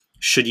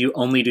Should you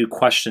only do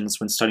questions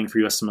when studying for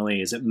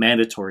USMLE? Is it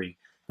mandatory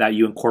that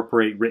you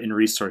incorporate written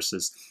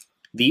resources?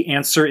 The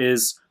answer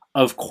is,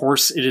 of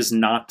course, it is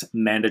not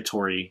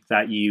mandatory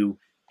that you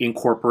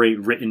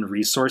incorporate written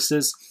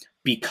resources,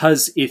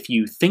 because if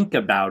you think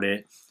about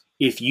it,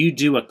 if you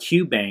do a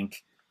QBank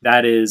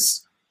that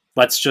is,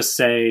 let's just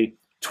say,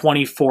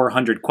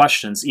 2,400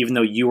 questions, even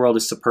though UWorld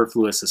is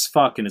superfluous as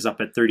fuck and is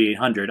up at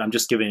 3,800, I'm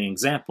just giving an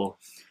example.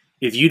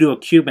 If you do a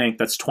QBank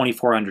that's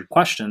 2,400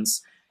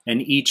 questions,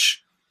 and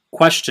each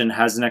question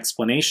has an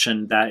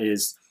explanation that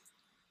is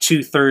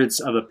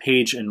 2/3 of a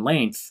page in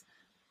length,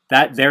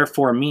 that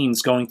therefore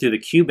means going through the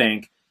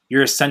QBank,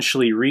 you're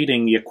essentially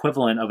reading the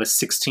equivalent of a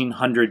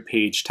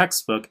 1,600-page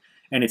textbook,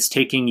 and it's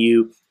taking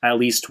you at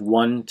least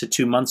 1 to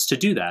 2 months to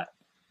do that,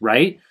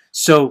 right?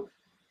 So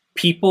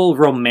people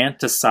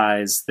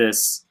romanticize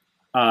this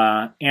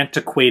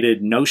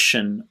antiquated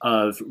notion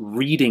of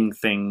reading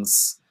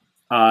things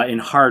in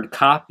hard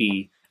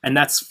copy, and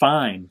that's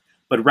fine.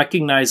 But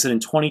recognize that in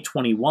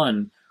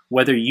 2021,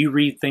 whether you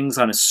read things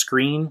on a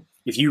screen,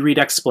 if you read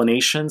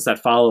explanations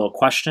that follow a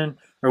question,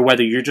 or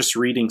whether you're just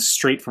reading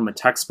straight from a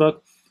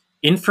textbook,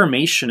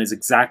 information is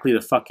exactly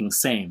the fucking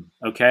same,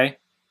 okay?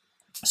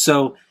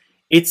 So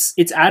it's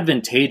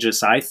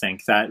advantageous, I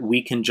think, that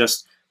we can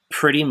just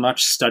pretty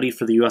much study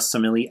for the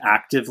USMLE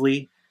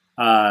actively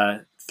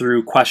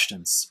through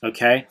questions,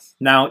 okay?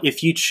 Now,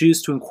 if you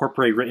choose to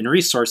incorporate written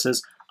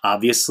resources,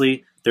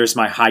 obviously, there's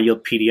my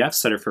high-yield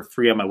PDFs that are for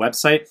free on my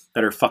website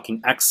that are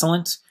fucking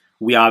excellent.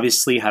 We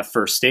obviously have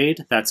First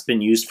Aid that's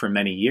been used for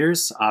many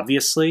years,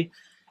 obviously.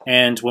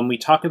 And when we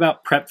talk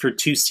about prep for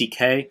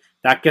 2CK,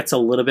 that gets a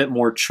little bit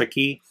more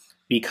tricky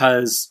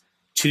because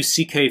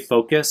 2CK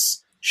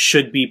focus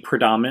should be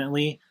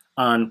predominantly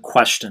on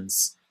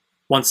questions.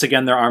 Once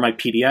again, there are my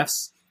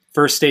PDFs.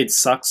 First Aid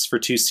sucks for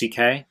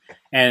 2CK.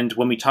 And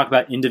when we talk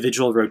about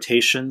individual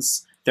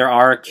rotations, there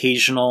are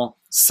occasional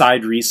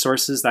side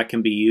resources that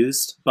can be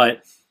used.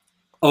 But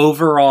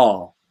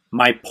overall,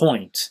 my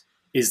point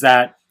is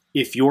that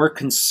if your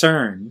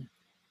concern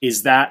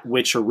is that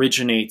which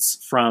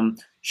originates from,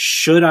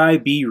 should I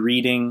be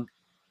reading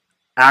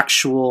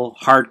actual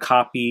hard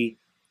copy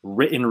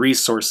written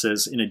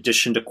resources in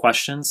addition to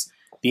questions?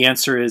 The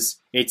answer is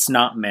it's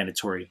not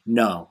mandatory.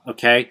 No,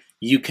 okay?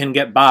 You can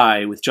get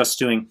by with just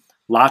doing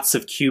lots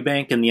of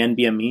QBank and the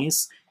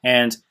NBMEs,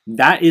 and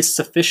that is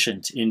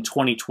sufficient in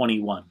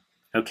 2021,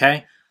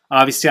 okay?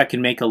 Obviously, I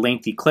can make a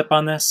lengthy clip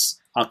on this.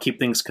 I'll keep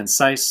things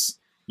concise.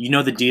 You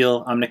know the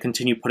deal. I'm going to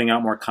continue putting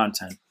out more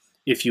content.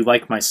 If you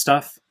like my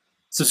stuff,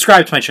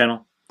 subscribe to my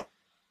channel,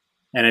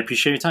 and I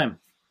appreciate your time.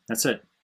 That's it.